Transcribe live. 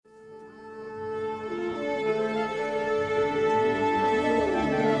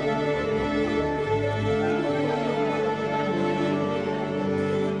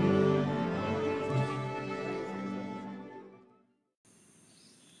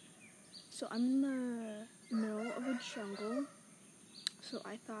So I'm in the middle of a jungle, so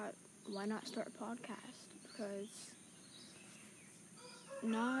I thought, why not start a podcast? Because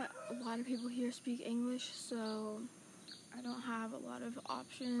not a lot of people here speak English, so I don't have a lot of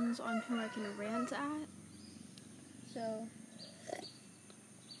options on who I can rant at. So,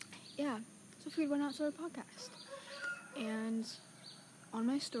 yeah, so I figured why not start a podcast? And on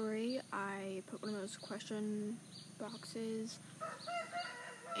my story, I put one of those question boxes,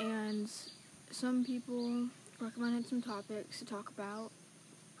 and some people recommended some topics to talk about,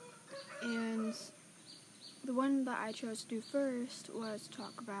 and the one that I chose to do first was to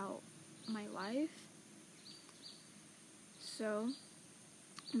talk about my life. So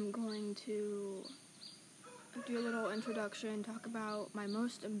I'm going to do a little introduction, talk about my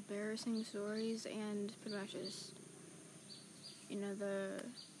most embarrassing stories, and pretty much just, the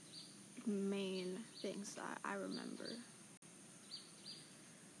main things that I remember.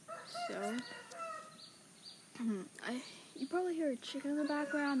 So, you probably hear a chicken in the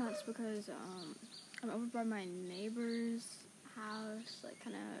background. That's because I'm over by my neighbor's house,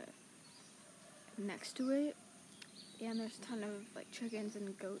 kind of next to it, and there's a ton of chickens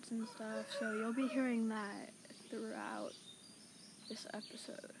and goats and stuff. So you'll be hearing that throughout this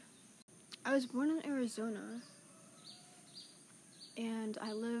episode. I was born in Arizona, and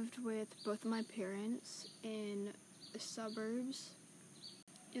I lived with both of my parents in the suburbs.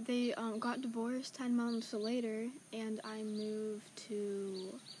 They got divorced 10 months later, and I moved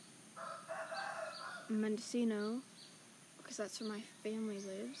to Mendocino, because that's where my family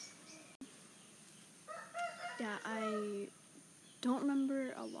lives. Yeah, I don't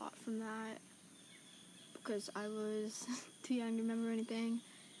remember a lot from that, because I was too young to remember anything,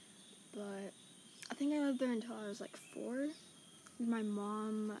 but I think I lived there until I was 4. My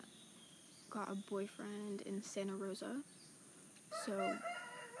mom got a boyfriend in Santa Rosa, so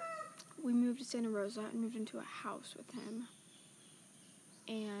we moved to Santa Rosa and moved into a house with him.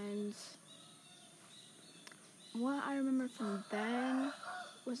 And what I remember from then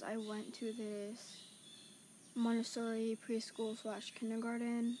was I went to this Montessori preschool /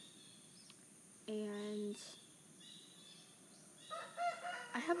 kindergarten, and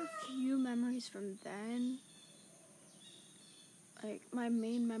I have a few memories from then. My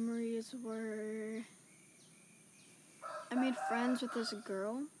main memories were I made friends with this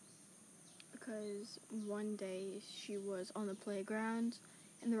girl because one day she was on the playground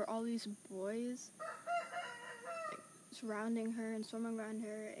and there were all these boys surrounding her and swimming around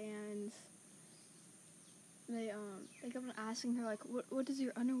her, and they kept on asking her what does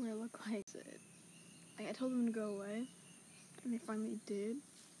your underwear look like? I told them to go away, and they finally did,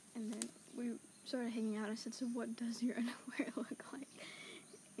 and then we started hanging out. I said, so what does your underwear look like?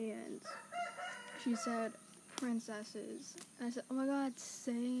 And she said, princesses. And I said, oh my god,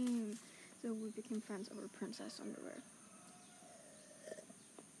 same. So we became friends over princess underwear.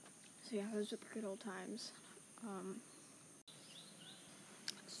 So yeah, those were pretty good old times.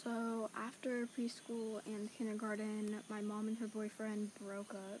 So after preschool and kindergarten, my mom and her boyfriend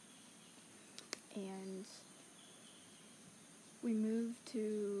broke up, and we moved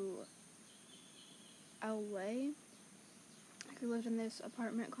to LA. We lived in this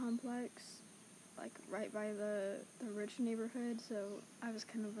apartment complex, right by the rich neighborhood, so I was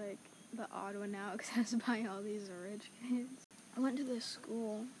kind of the odd one out because I was by all these rich kids. I went to this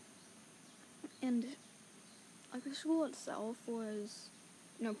school, and the school itself was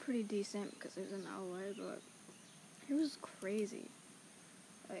pretty decent because it was in LA, but it was crazy.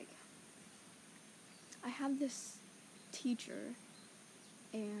 I had this teacher,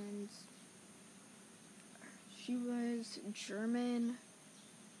 and she was German,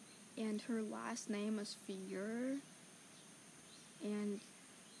 and her last name was Führer, and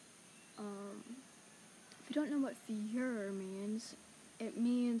if you don't know what Führer means, it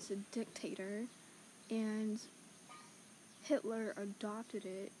means a dictator, and Hitler adopted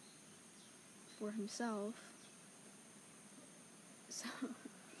it for himself. So,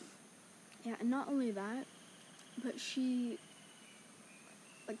 yeah, and not only that, but she,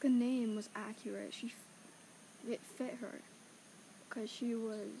 the name was accurate. It fit her, because she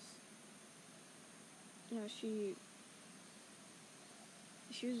was, she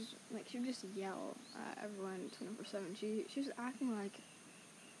was, she would just yell at everyone 24/7. She was acting like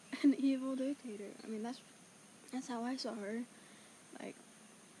an evil dictator. I mean, that's how I saw her.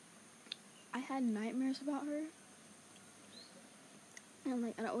 I had nightmares about her,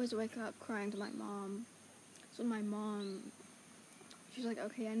 and I'd always wake up crying to my mom. So my mom, she's like,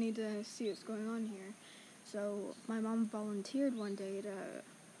 okay, I need to see what's going on here. So my mom volunteered one day to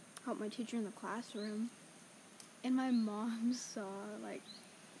help my teacher in the classroom, and my mom saw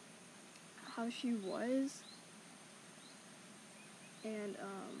how she was, and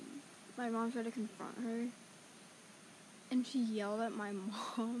my mom tried to confront her, and she yelled at my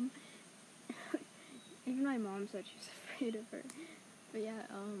mom. Even my mom said she was afraid of her. But yeah,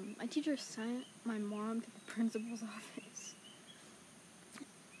 my teacher sent my mom to the principal's office,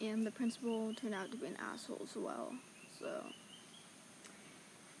 and the principal turned out to be an asshole as well. So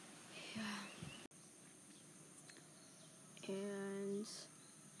yeah. And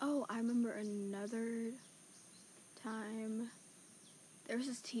oh, I remember another time. There was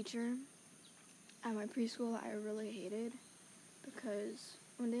this teacher at my preschool that I really hated, because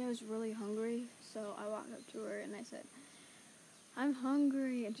one day I was really hungry, so I walked up to her and I said, "I'm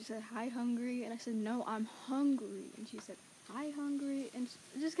hungry," and she said, "Hi, hungry," and I said, "No, I'm hungry," and she said, "Hi, hungry," and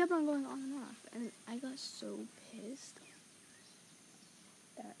it just kept on going on and off, and I got so pissed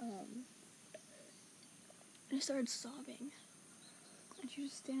that I started sobbing, and she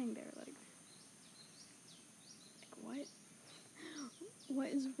was standing there like what? What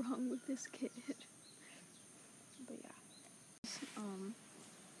is wrong with this kid? But yeah.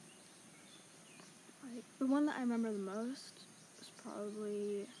 Like, the one that I remember the most was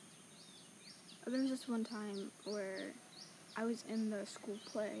probably, there was this one time where I was in the school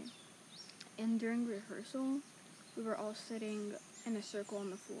play, and during rehearsal, we were all sitting in a circle on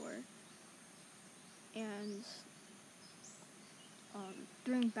the floor, and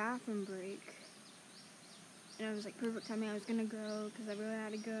during bathroom break, and I was like perfect timing, I was gonna go, because I really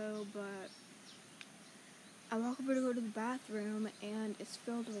had to go, but I walk over to go to the bathroom, and it's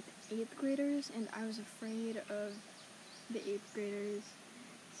filled with 8th graders, and I was afraid of the 8th graders,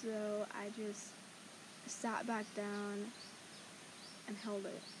 so I just sat back down and held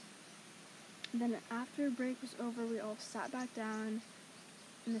it. Then after break was over, we all sat back down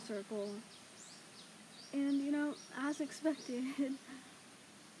in the circle, and as expected,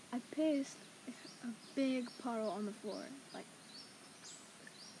 I pissed a big puddle on the floor. Like,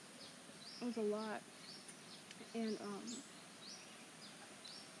 it was a lot. And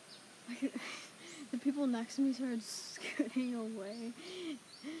the people next to me started scooting away.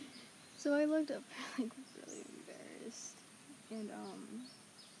 So I looked up like really embarrassed. And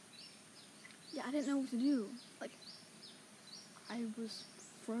yeah, I didn't know what to do. Like, I was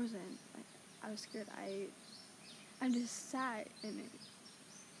frozen. Like, I was scared. I just sat in it.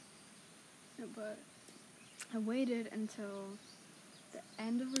 But I waited until the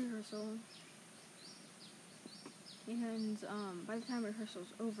end of rehearsal, and by the time rehearsal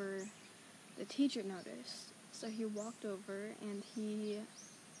was over, the teacher noticed. So he walked over and he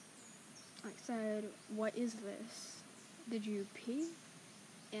said, "What is this? Did you pee?"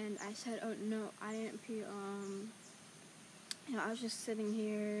 And I said, "Oh no, I didn't pee. I was just sitting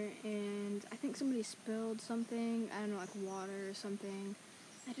here, and I think somebody spilled something. I don't know, like water or something.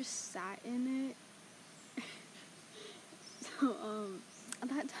 I just sat in it." So at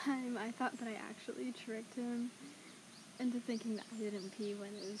that time, I thought that I actually tricked him into thinking that I didn't pee when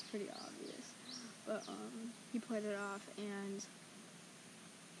it was pretty obvious. But he played it off, and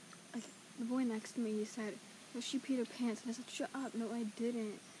like the boy next to me, he said, "Well, she peed her pants," and I said, "Shut up, no I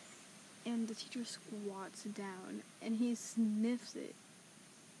didn't." And the teacher squats down, and he sniffs it.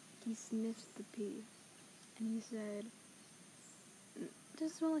 He sniffs the pee, and he said, "It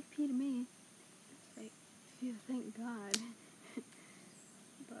doesn't smell like pee to me." Like, phew, thank God.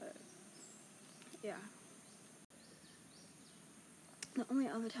 But yeah. The only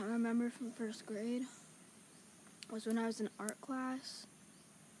other time I remember from first grade was when I was in art class,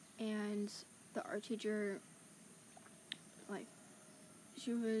 and the art teacher, like,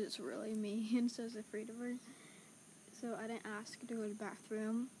 she was really mean, so I was afraid of her. So I didn't ask to go to the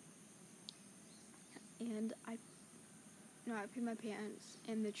bathroom, and I peed my pants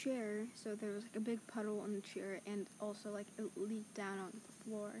in the chair, so there was like a big puddle in the chair, and also like it leaked down onto the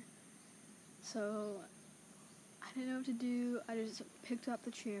floor. So I didn't know what to do. I just picked up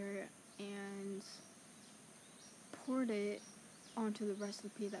the chair and poured it onto the rest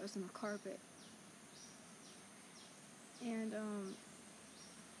of the pee that was on the carpet. And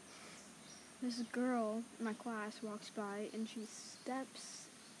this girl in my class walks by, and she steps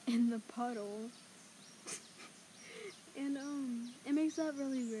in the puddle. And it makes that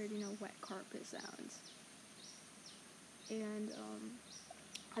really weird, wet carpet sounds. And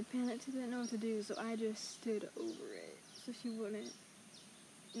I panicked and didn't know what to do, so I just stood over it so she wouldn't,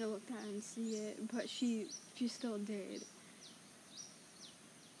 look down and see it. But she still did.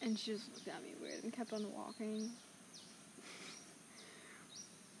 And she just looked at me weird and kept on walking.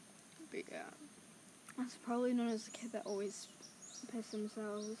 But yeah, I was probably known as the kid that always pissed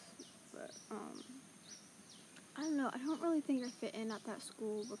themselves. But I don't know. I don't really think I fit in at that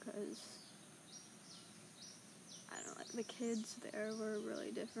school because the kids there were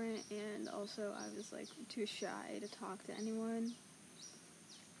really different, and also I was like too shy to talk to anyone.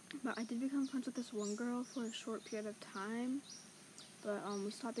 But I did become friends with this one girl for a short period of time, but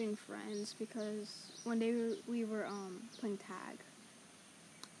we stopped being friends because one day we were playing tag,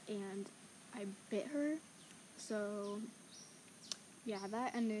 and I bit her, so yeah,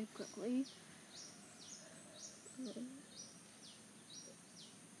 that ended quickly.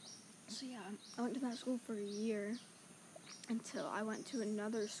 So yeah, I went to that school for a year until I went to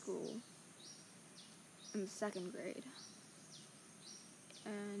another school in the 2nd grade.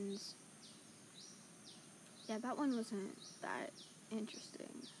 And yeah, that one wasn't that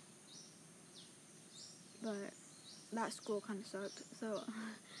interesting. But that school kind of sucked. So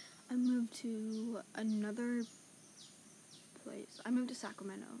I moved to another place. I moved to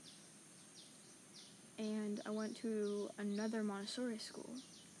Sacramento. And I went to another Montessori school.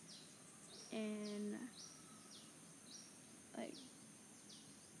 And like,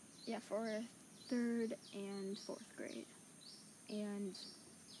 yeah, for 3rd and 4th grade. And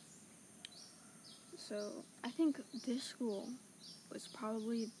so I think this school was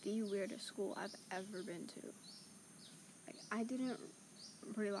probably the weirdest school I've ever been to. Like, I didn't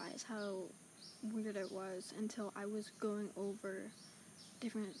realize how weird it was until I was going over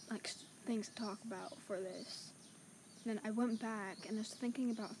different things to talk about for this. And then I went back and I was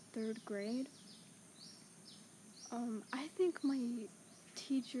thinking about 3rd grade. I think my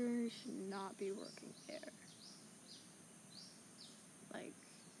teacher should not be working there. Like,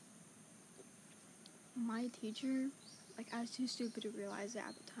 my teacher, like, I was too stupid to realize it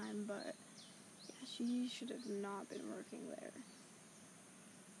at the time, but yeah, she should have not been working there.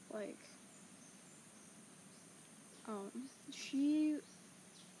 Like, she,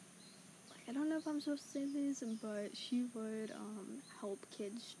 like, I don't know if I'm supposed to say this, but she would, help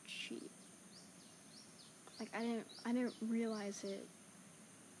kids cheat. Like, I didn't realize it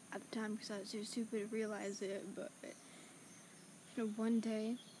at the time because I was too stupid to realize it, but, you know, one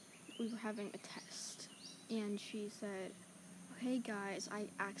day we were having a test, and she said, "Hey guys, I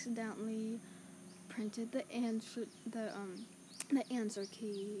accidentally printed the answer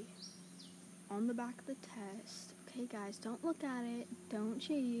key on the back of the test. Okay guys, don't look at it, don't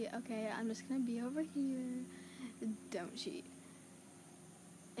cheat, okay, I'm just gonna be over here, don't cheat."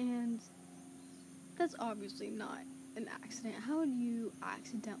 And that's obviously not an accident. How would you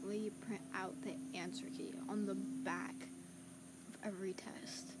accidentally print out the answer key on the back of every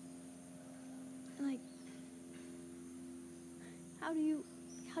test? And like, how do you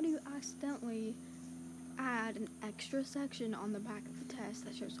accidentally add an extra section on the back of the test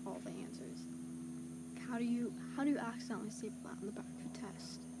that shows all the answers? How do you accidentally staple that on the back of the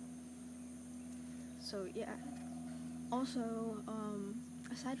test? So yeah. Also,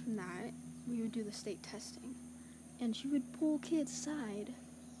 aside from that, we would do the state testing, and she would pull kids aside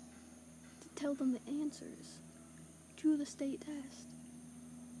to tell them the answers to the state test.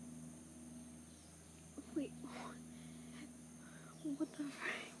 Wait, what the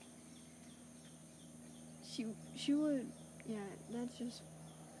frick? She would, yeah, that's just,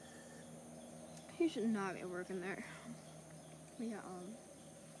 he should not be working there. But yeah,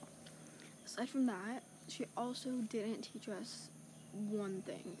 aside from that, she also didn't teach us one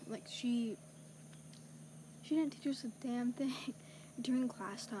thing. Like, she didn't teach us a damn thing during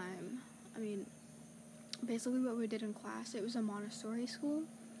class time. I mean, basically what we did in class, it was a Montessori school.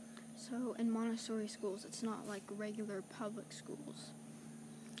 So in Montessori schools, it's not like regular public schools.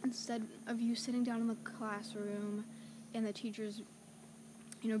 Instead of you sitting down in the classroom and the teachers,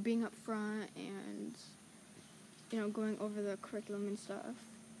 you know, being up front and, you know, going over the curriculum and stuff,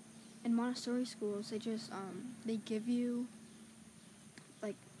 in Montessori schools, they just, they give you,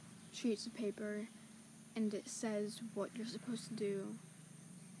 like, sheets of paper, and it says what you're supposed to do,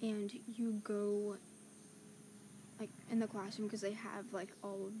 and you go, like, in the classroom, because they have, like,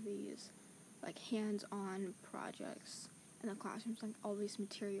 all of these, like, hands-on projects in the classrooms, like, all these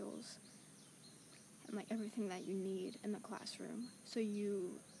materials, and, like, everything that you need in the classroom. So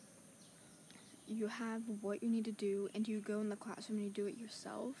you have what you need to do, and you go in the classroom and you do it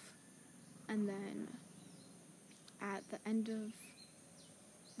yourself, and then at the end of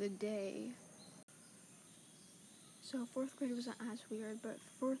the day, so 4th grade wasn't as weird, but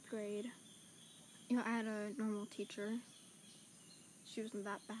 4th grade, you know, I had a normal teacher. She wasn't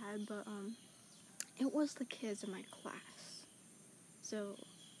that bad, but it was the kids in my class. So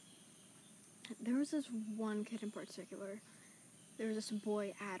there was this one kid in particular. There was this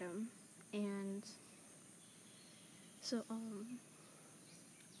boy, Adam, and so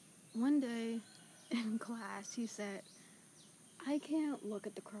one day in class he said, "I can't look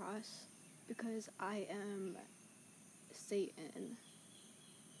at the cross because I am Satan.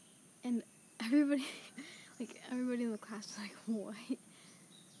 And everybody, everybody in the class was like, what?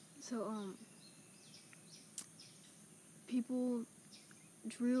 So, people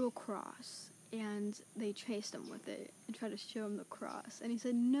drew a cross, and they chased him with it and tried to show him the cross. And he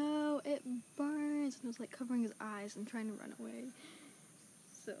said, no, it burns. And was like covering his eyes and trying to run away.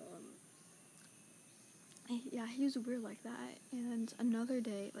 So, yeah, he was weird like that. And another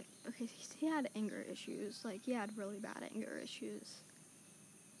day, like, okay, he had anger issues. Like, he had really bad anger issues.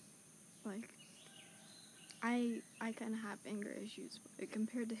 Like, I kind of have anger issues, but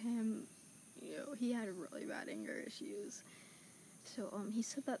compared to him, he had really bad anger issues. So, he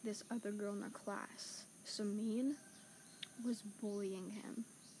said that this other girl in our class, Samin, was bullying him.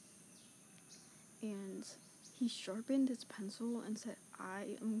 And he sharpened his pencil and said,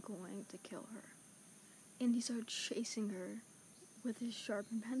 I am going to kill her. And he started chasing her with his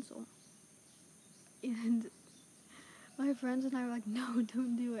sharpened pencil. And my friends and I were like, no,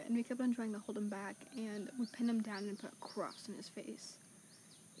 don't do it. And we kept on trying to hold him back, and we pinned him down and put a cross in his face.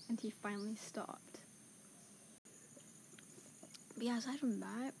 And he finally stopped. But yeah, aside from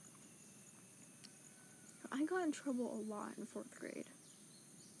that, I got in trouble a lot in 4th grade.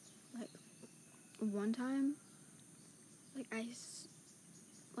 Like, one time, like, I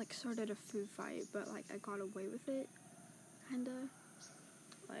started a food fight, but, like, I got away with it, kinda.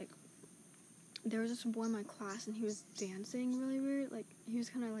 Like, there was this boy in my class, and he was dancing really weird. Like, he was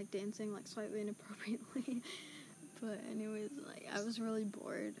kind of, like, dancing, like, slightly inappropriately. But anyways, like, I was really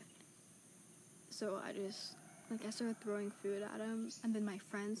bored. So I just, like, I started throwing food at him, and then my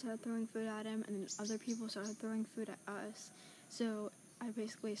friends started throwing food at him, and then other people started throwing food at us. So I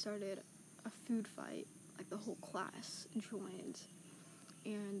basically started a food fight. Like, the whole class joined.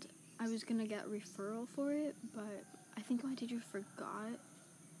 And I was gonna get referral for it, but I think my teacher forgot.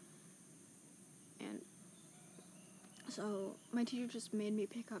 And so my teacher just made me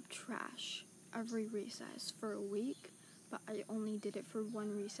pick up trash every recess for a week, but I only did it for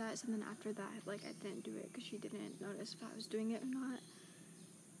one recess, and then after that, like, I didn't do it because she didn't notice if I was doing it or not.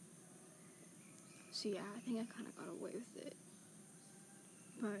 So yeah, I think I kind of got away with it.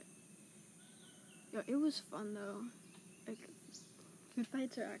 But yeah, it was fun though. Like, food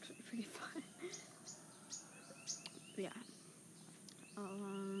fights are actually pretty fun. But yeah.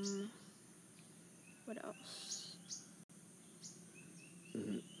 What else?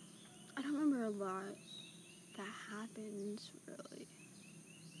 I don't remember a lot that happened, really.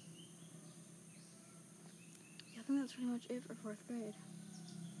 Yeah, I think that's pretty much it for 4th grade.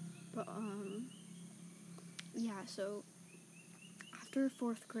 But, yeah, so after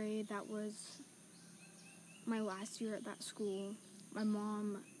 4th grade, that was my last year at that school. My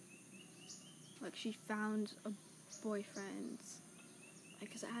mom, like, she found a boyfriend,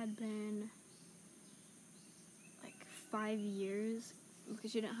 because it had been, like, 5 years,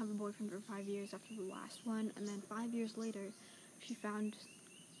 because she didn't have a boyfriend for 5 years after the last one, and then 5 years later, she found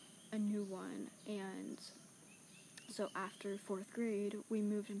a new one, and so after 4th grade, we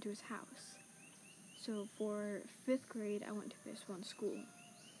moved into his house. So for 5th grade, I went to this one school,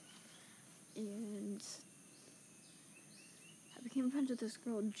 and I became friends with this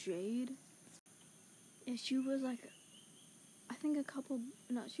girl, Jade, and she was, like, I think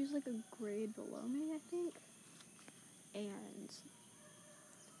she was, like, a grade below me, I think, and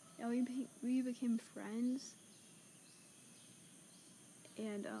yeah, we became friends,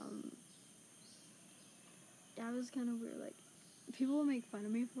 and, yeah, it was kind of weird. Like, people would make fun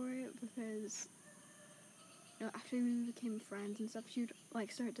of me for it, because, after we became friends and stuff, she would,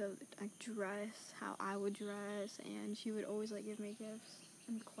 like, start to, like, dress how I would dress, and she would always, like, give me gifts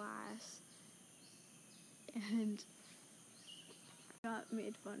in class, and I got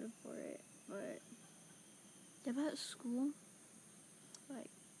made fun of for it. But yeah, about school, like,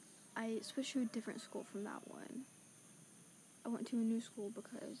 I switched to a different school from that one. I went to a new school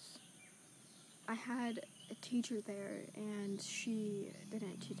because I had a teacher there, and she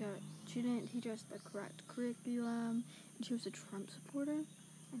didn't teach us the correct curriculum, and she was a Trump supporter,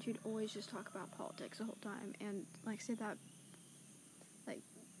 and she'd always just talk about politics the whole time, and, like, say that, like,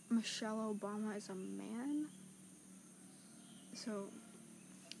 Michelle Obama is a man. So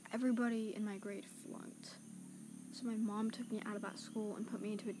everybody in my grade flunked. So my mom took me out of that school and put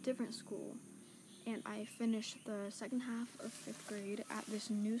me into a different school, and I finished the second half of 5th grade at this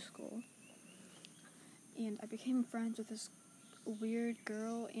new school, and I became friends with this weird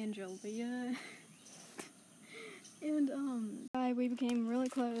girl, Angelia, and we became really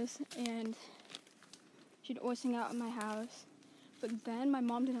close, and she'd always hang out at my house. But then my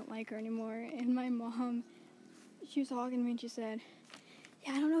mom didn't like her anymore, and my mom, she was talking to me, and she said,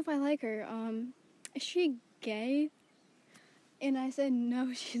 yeah, I don't know if I like her, is she gay? And I said,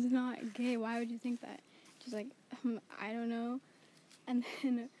 no, she's not gay. Why would you think that? She's like, I don't know. And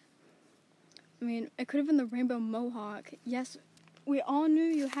then, I mean, it could have been the rainbow mohawk. Yes, we all knew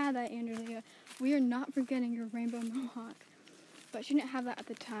you had that, Angelia. We are not forgetting your rainbow mohawk. But she didn't have that at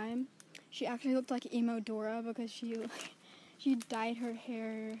the time. She actually looked like emo Dora because she dyed her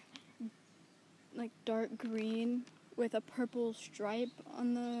hair like dark green with a purple stripe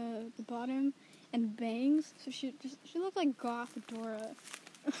on the bottom and bangs. So she looked like goth Dora.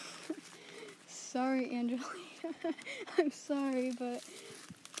 Sorry, Angelina. I'm sorry, but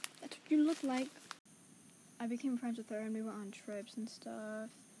that's what you look like. I became friends with her and we went on trips and stuff.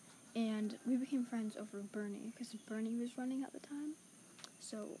 And we became friends over Bernie because Bernie was running at the time.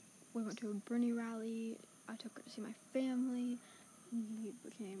 So we went to a Bernie rally. I took her to see my family. We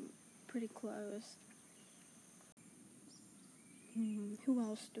became pretty close. Who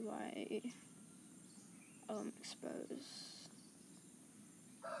else do I expose?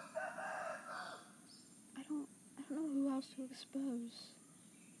 I don't know who else to expose.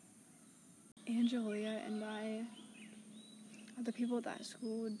 Angelia and I, the people at that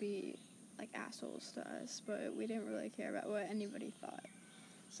school would be like assholes to us, but we didn't really care about what anybody thought.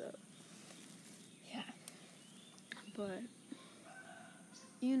 So, yeah. But,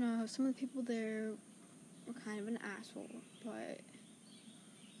 you know, some of the people there were kind of an asshole, but,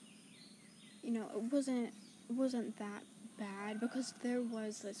 you know, it wasn't that bad because there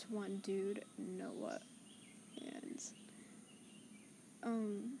was this one dude, Noah, and,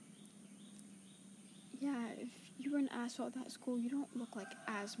 yeah, if you were an asshole at that school, you don't look like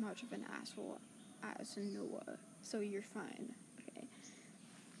as much of an asshole as Noah, so you're fine, okay?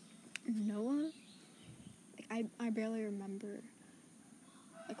 Noah, like, I barely remember,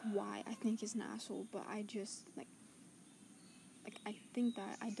 like, why I think he's an asshole, but I just, like, I think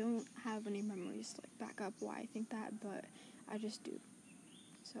that. I don't have any memories to, like, back up why I think that, but I just do.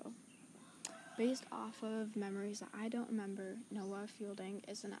 So, based off of memories that I don't remember, Noah Fielding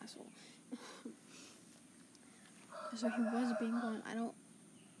is an asshole. So he was being blunt.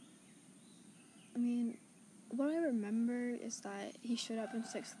 What I remember is that he showed up in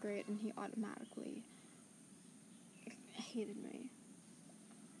 6th grade and he automatically hated me.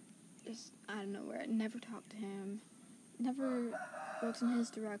 Just out of nowhere. Never talked to him. Never looked in his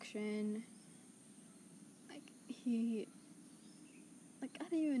direction. I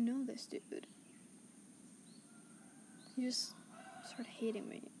didn't even know this dude. He just started hating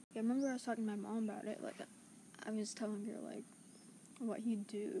me. I remember I was talking to my mom about it. Like, I was telling her, like, what he'd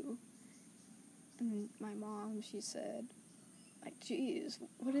do. And my mom, she said, like, geez,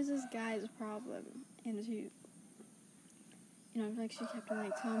 what is this guy's problem? And she, you know, like, she kept,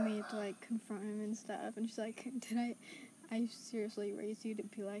 like, telling me to, like, confront him and stuff. And she's like, did I seriously raise you to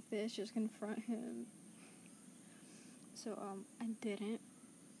be like this? Just confront him. So, I didn't.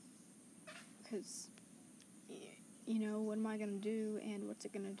 Because, you know, what am I gonna do and what's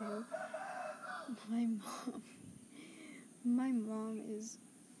it gonna do? My mom is,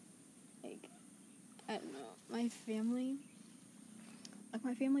 like, I don't know, my family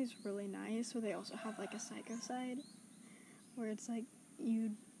is really nice, but they also have, like, a psycho side, where it's, like,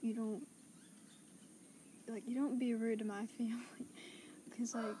 you don't be rude to my family,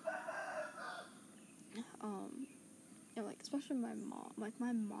 because, like, you know, like, especially my mom, one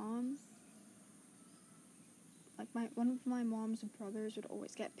of my mom's brothers would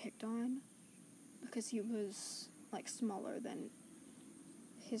always get picked on, because he was, like, smaller than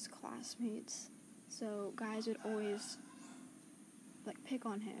his classmates, so guys would always, like, pick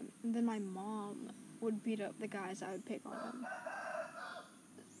on him, and then my mom would beat up the guys that would pick on him.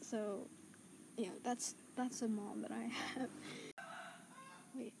 So, yeah, that's a mom that I have.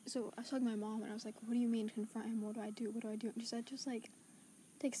 Wait, so I was talking to my mom, and I was like, what do you mean confront him? What do I do? And she said, just, like,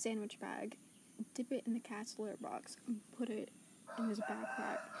 take a sandwich bag, dip it in the cat's litter box, and put it in his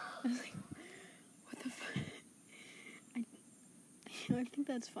backpack. I was like, what the fuck? I think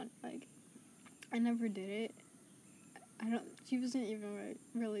that's fun. Like, I never did it. She wasn't even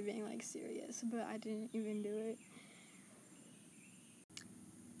really being, like, serious, but I didn't even do it.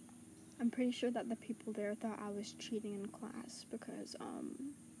 I'm pretty sure that the people there thought I was cheating in class, because, I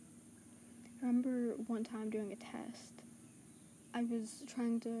remember one time doing a test. I was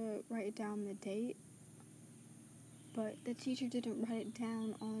trying to write down the date, but the teacher didn't write it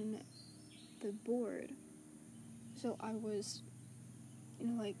down on the board. So I was, you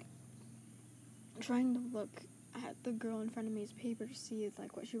know, like, trying to look at the girl in front of me's paper to see,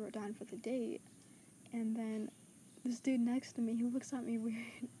 like, what she wrote down for the date. And then this dude next to me, he looks at me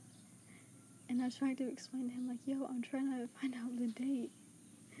weird. And I was trying to explain to him, like, yo, I'm trying to find out the date.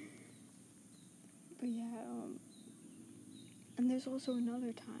 But yeah, there's also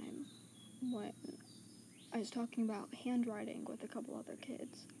another time when I was talking about handwriting with a couple other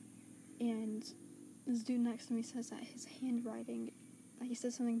kids, and this dude next to me says that his handwriting, he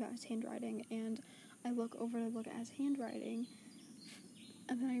says something about his handwriting, and I look over to look at his handwriting,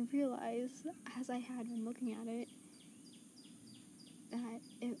 and then I realized, as I had been looking at it, that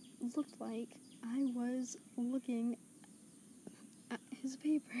it looked like I was looking at his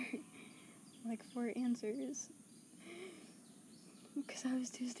paper, like, for answers, because I was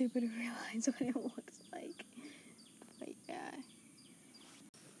too stupid to realize what it looks like. But yeah.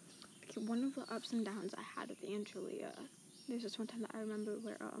 Okay, one of the ups and downs I had with Angelia, there's this one time that I remember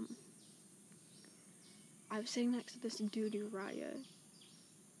where, I was sitting next to this dude, Uriah,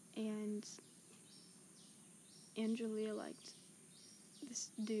 and Angelia liked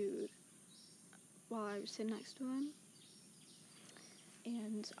this dude while I was sitting next to him,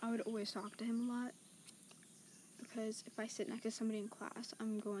 and I would always talk to him a lot, because if I sit next to somebody in class,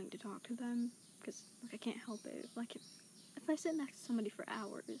 I'm going to talk to them, because, like, I can't help it. Like, if I sit next to somebody for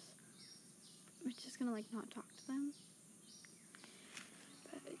hours, I'm just gonna, like, not talk to them.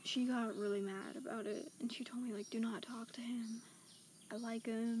 But she got really mad about it, and she told me, like, do not talk to him. I like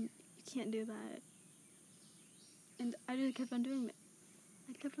him. You can't do that. And I just kept on doing it.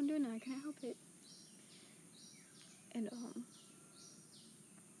 I couldn't help it. And,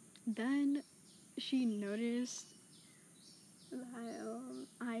 then she noticed that,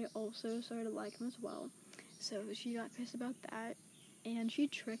 I also started to like him as well. So she got pissed about that, and she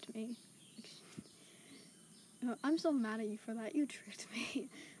tricked me. I'm so mad at you for that. You tricked me.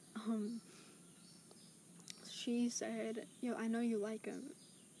 She said, yo, I know you like him.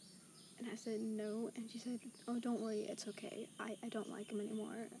 And I said, no. And she said, oh, don't worry, it's okay. I don't like him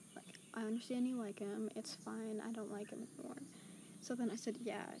anymore. Like, I understand you like him. It's fine. I don't like him anymore. So then I said,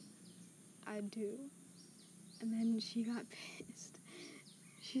 yeah, I do. And then she got pissed.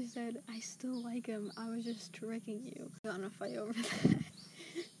 She said, I still like him. I was just tricking you. We got in a fight over that.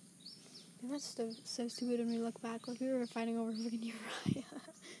 That's so stupid when we look back. Like, we were fighting over freaking Uriah.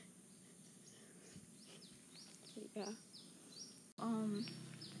 Yeah.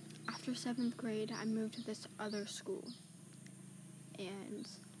 After 7th grade, I moved to this other school. And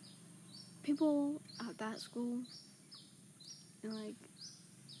people at that school, like,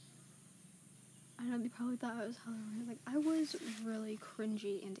 I know they probably thought I was hella weird. Like, I was really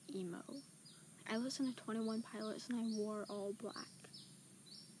cringy and emo. I listened to 21 Pilots and I wore all black.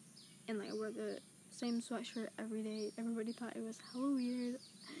 And, like, I wore the same sweatshirt every day. Everybody thought it was hella weird.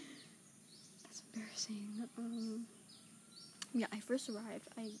 That's embarrassing. Yeah, I first arrived.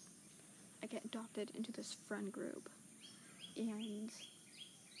 I get adopted into this friend group. And,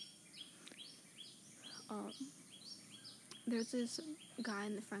 there's this guy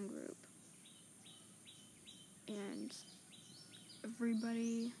in the friend group. And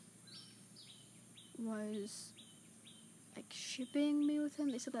everybody was, like, shipping me with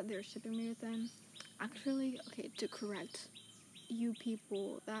him. They said that they were shipping me with him. Actually, okay, to correct you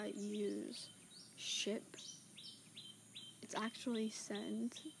people that use ship, it's actually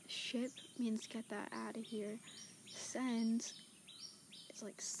send. Ship means get that out of here. Send is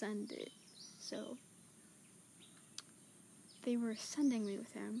like send it. So they were sending me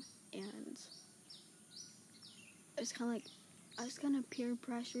with him, and it was kind of like, I was kind of peer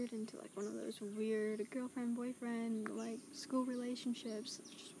pressured into, like, one of those weird girlfriend-boyfriend, like, school relationships. It's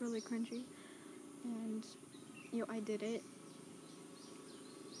just really cringy. And, I did it.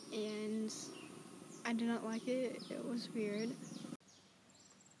 And I did not like it. It was weird.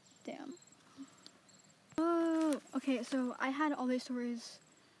 Damn. Oh, okay, so I had all these stories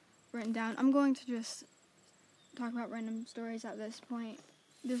written down. I'm going to just talk about random stories at this point.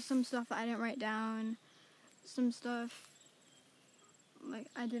 There's some stuff that I didn't write down. Some stuff, like,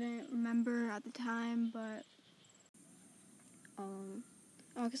 I didn't remember at the time, but,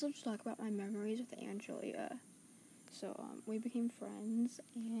 I guess I'll just talk about my memories with Angelia. So, we became friends,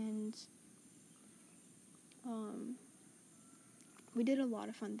 and, we did a lot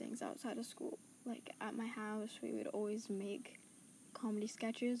of fun things outside of school. Like, at my house, we would always make comedy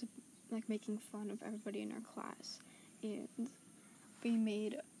sketches, like, making fun of everybody in our class, and we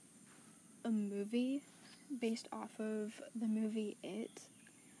made a movie based off of the movie It,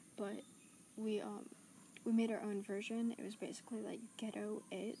 but we made our own version. It was basically like Ghetto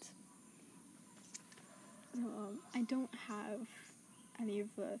It. So, I don't have any of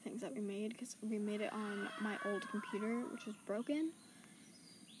the things that we made, because we made it on my old computer, which was broken,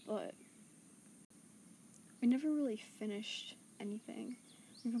 but we never really finished anything.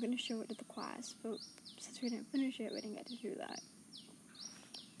 We were going to show it to the class, but since we didn't finish it, we didn't get to do that.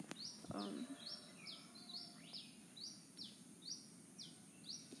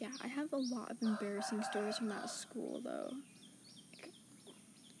 have a lot of embarrassing stories from that school, though. Like,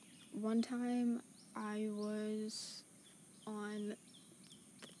 one time, I was on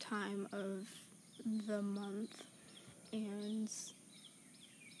the time of the month, and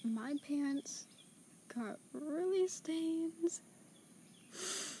my pants got really stained.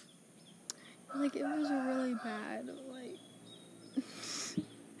 Like, it was really bad. Like,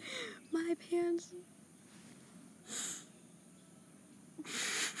 my pants...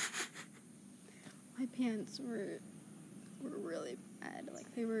 my pants were really bad.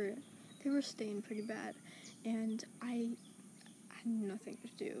 Like, they were stained pretty bad, and I had nothing to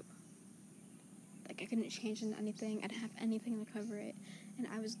do. Like, I couldn't change into anything. I didn't have anything to cover it, and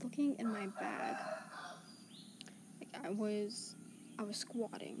I was looking in my bag. Like, I was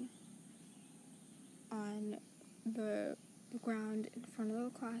squatting on the ground in front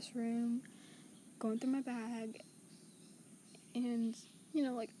of the classroom, going through my bag, and, you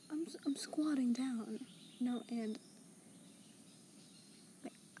know, like, I'm squatting down, you know, and,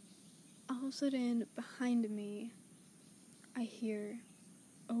 like, all of a sudden, behind me, I hear,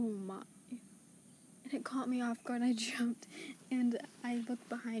 "Oh my," and it caught me off guard. I jumped, and I looked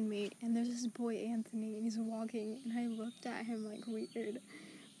behind me, and there's this boy, Anthony, and he's walking, and I looked at him, like, weird,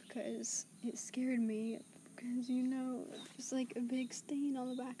 because it scared me, because, you know, there's, like, a big stain on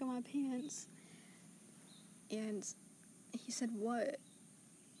the back of my pants, and he said, "What?"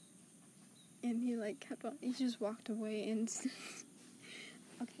 And he, like, kept on, he just walked away, and,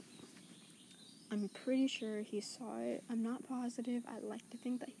 okay, I'm pretty sure he saw it. I'm not positive. I'd like to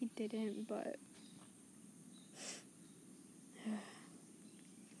think that he didn't, but,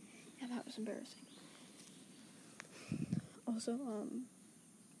 yeah, that was embarrassing. Also,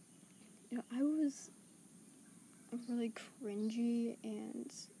 you know, I was really cringy,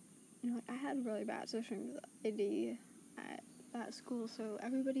 and, you know, like, I had really bad social anxiety at that school, so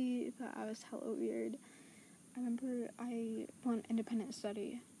everybody thought I was hella weird. I remember I went independent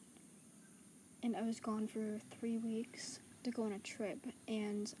study, and I was gone for 3 weeks to go on a trip,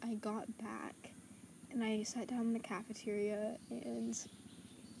 and I got back, and I sat down in the cafeteria, and,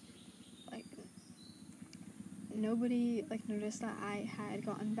 like, nobody, like, noticed that I had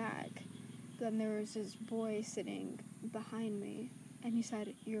gotten back. Then there was this boy sitting behind me, and he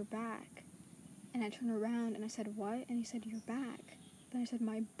said, "You're back." And I turned around, and I said, "What?" And he said, "You're back." Then I said,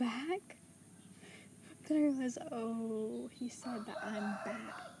 "My back?" Then I realized, oh, he said that I'm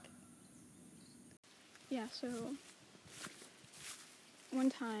back. Yeah, so one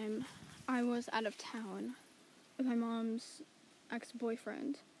time I was out of town with my mom's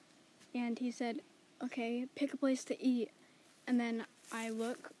ex-boyfriend, and he said, "Okay, pick a place to eat." And then I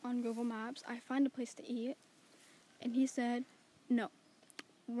look on Google Maps, I find a place to eat, and he said, "No,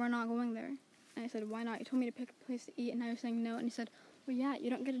 we're not going there." And I said, "Why not? You told me to pick a place to eat," and I was saying no, and he said, "Well, yeah, you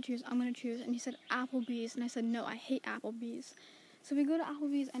don't get to choose, I'm gonna choose." And he said, "Applebee's," and I said, "No, I hate Applebee's." So we go to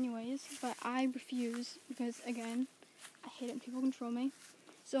Applebee's anyways, but I refuse, because, again, I hate it when people control me.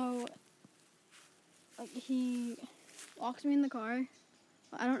 So, like, he locks me in the car.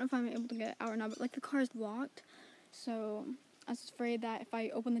 I don't know if I'm able to get out or not, but, like, the car is locked, so I was afraid that if I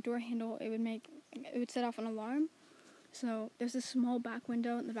opened the door handle, it would set off an alarm. So there's this small back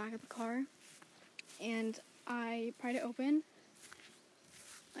window in the back of the car, and I pried it open.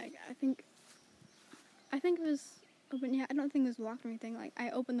 Like, I think it was open. Yeah, I don't think it was locked or anything. Like, I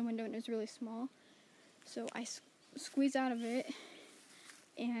opened the window and it was really small, so I squeezed out of it,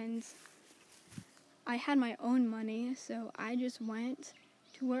 and I had my own money, so I just went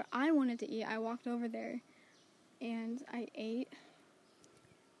to where I wanted to eat. I walked over there, and I ate.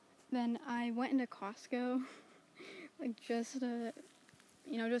 Then I went into Costco, like, just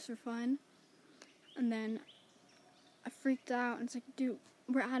for fun. And then I freaked out, and it's like, dude,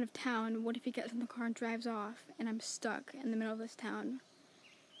 we're out of town. What if he gets in the car and drives off, and I'm stuck in the middle of this town?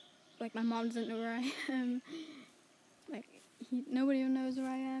 Like, my mom doesn't know where I am. Like, nobody even knows where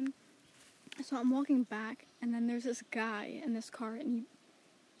I am. So I'm walking back, and then there's this guy in this car, and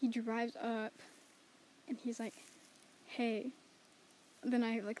he drives up, and he's like, "Hey." Then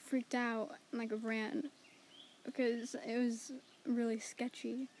I, like, freaked out and, like, ran, because it was really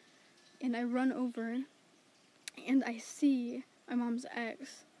sketchy. And I run over, and I see my mom's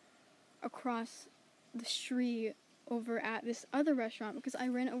ex across the street over at this other restaurant, because I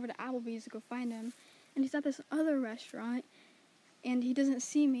ran over to Applebee's to go find him, and he's at this other restaurant, and he doesn't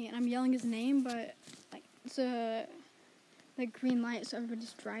see me, and I'm yelling his name, but, like, it's a, like, green light, so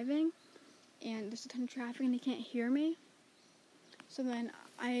everybody's driving, and there's a ton of traffic, and he can't hear me. So then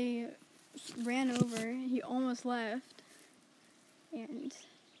I ran over, he almost left, and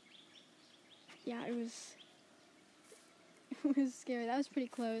yeah, it was scary. That was pretty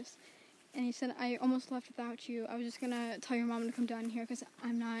close. And he said, I almost left without you. I was just going to tell your mom to come down here because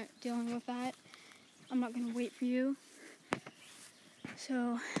I'm not dealing with that. I'm not going to wait for you.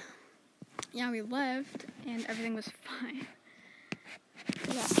 So, yeah, we left, and everything was fine.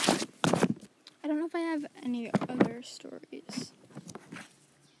 Yeah. I don't know if I have any other stories.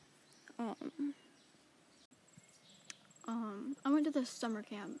 I went to the summer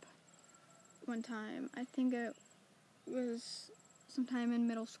camp one time. I think it was sometime in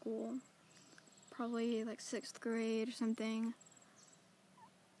middle school. Probably like 6th grade or something.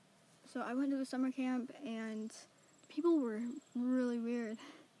 So I went to the summer camp, and people were really weird.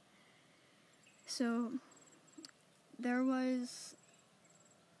 So there was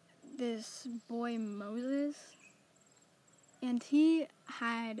this boy Moses, and he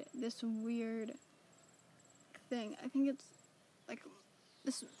had this weird thing. I think it's like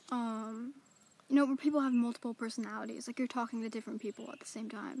this, where people have multiple personalities. Like, you're talking to different people at the same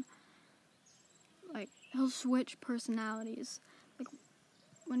time. Like, he'll switch personalities. Like,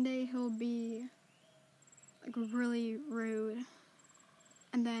 one day he'll be, like, really rude,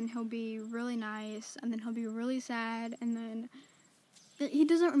 and then he'll be really nice, and then he'll be really sad, and then he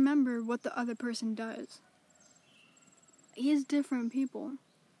doesn't remember what the other person does. He has different people.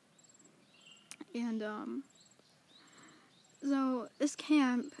 And, so this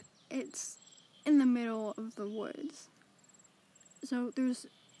camp, it's in the middle of the woods. So there's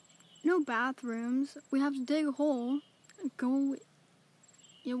no bathrooms. We have to dig a hole, go,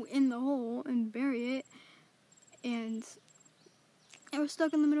 in the hole and bury it. And we're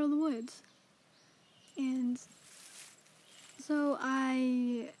stuck in the middle of the woods. And so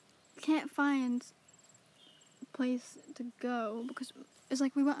I can't find a place to go because it's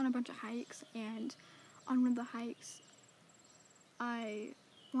like we went on a bunch of hikes, and on one of the hikes I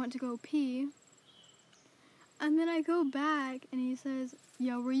want to go pee, and then I go back and he says,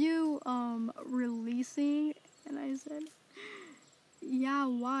 yo, were you releasing? And I said, yeah,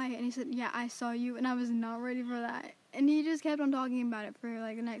 why? And he said, yeah, I saw you and I was not ready for that. And he just kept on talking about it for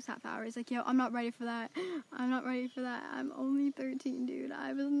like the next half hour. He's like, yo, I'm not ready for that. I'm not ready for that. I'm only 13, dude.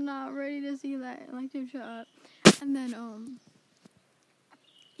 I was not ready to see that. Like, dude, shut up. And then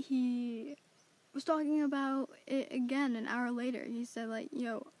he was talking about it again an hour later. He said, like,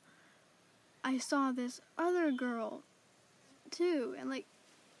 yo, I saw this other girl too. And like,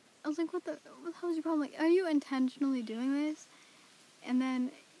 I was like, what the hell is your problem? Like, are you intentionally doing this? And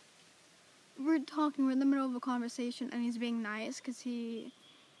then we're in the middle of a conversation, and he's being nice because he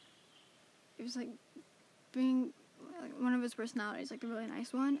was like being like, one of his personalities, like the really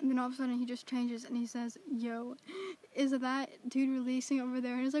nice one. And then all of a sudden he just changes and he says, yo, is it that dude releasing over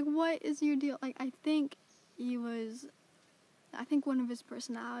there? And it's like, what is your deal? Like, I think one of his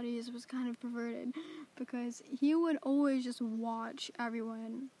personalities was kind of perverted, because he would always just watch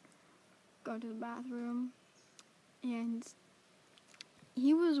everyone go to the bathroom, and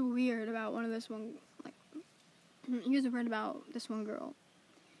he was weird about he was weird about this one girl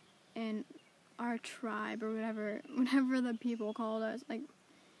in our tribe, or whatever the people called us. Like,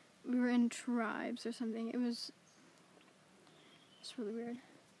 we were in tribes or something. It's really weird.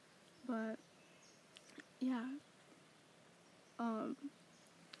 But yeah,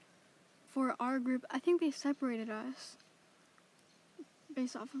 for our group, I think they separated us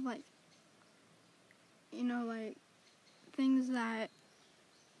based off of like things that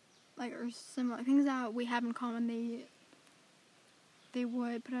like are similar, things that we have in common. They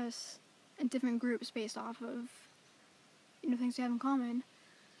would put us in different groups based off of things we have in common.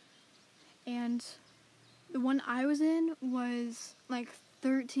 And the one I was in was like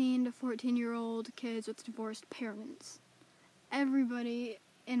 13 to 14-year-old kids with divorced parents. Everybody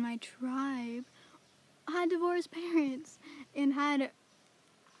in my tribe had divorced parents and had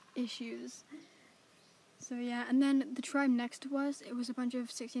issues. So yeah, and then the tribe next to us, it was a bunch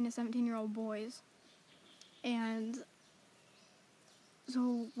of 16 to 17-year-old boys. And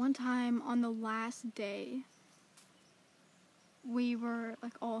so one time on the last day, we were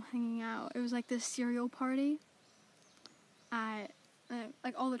like all hanging out. It was like this cereal party at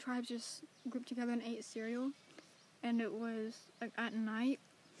like all the tribes just grouped together and ate cereal, and it was like at night.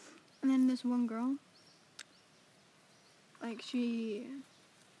 And then this one girl, like she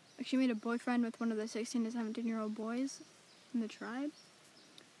made a boyfriend with one of the 16 to 17-year-old boys in the tribe.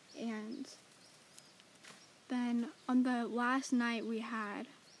 And then on the last night we had,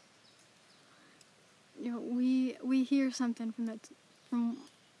 we hear something from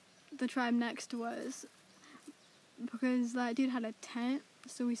the tribe next to us, because that dude had a tent.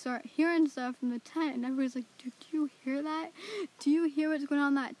 So we start hearing stuff from the tent, and everybody's like, dude, do you hear that? Do you hear what's going on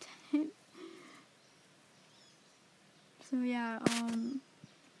in that tent? So yeah,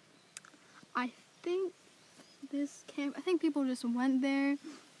 I think this camp, I think people just went there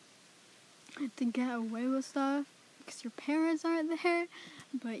to get away with stuff because your parents aren't there.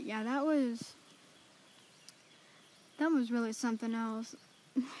 But yeah, that was really something else.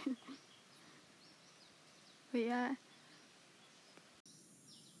 But yeah.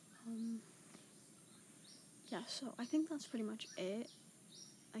 Yeah, so I think that's pretty much it.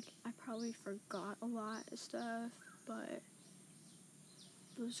 Like, I probably forgot a lot of stuff, but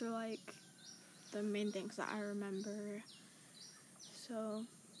those are like the main things that I remember. So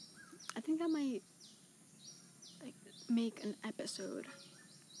I think I might like make an episode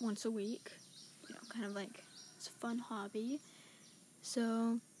once a week, kind of like it's a fun hobby.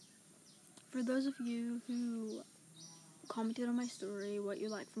 So for those of you who commented on my story what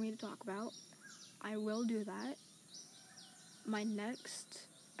you'd like for me to talk about, I will do that. My next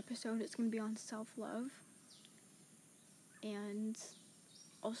episode is going to be on self-love, and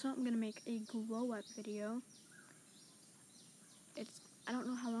also I'm going to make a glow up video. I don't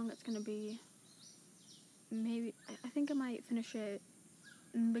know how long it's going to be. Maybe I think I might finish it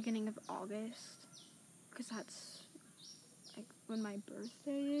in the beginning of August, because that's like when my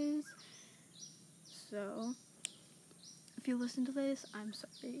birthday is. So if you listen to this, I'm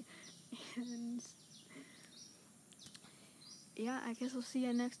sorry. And yeah, I guess I'll see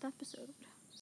you next episode.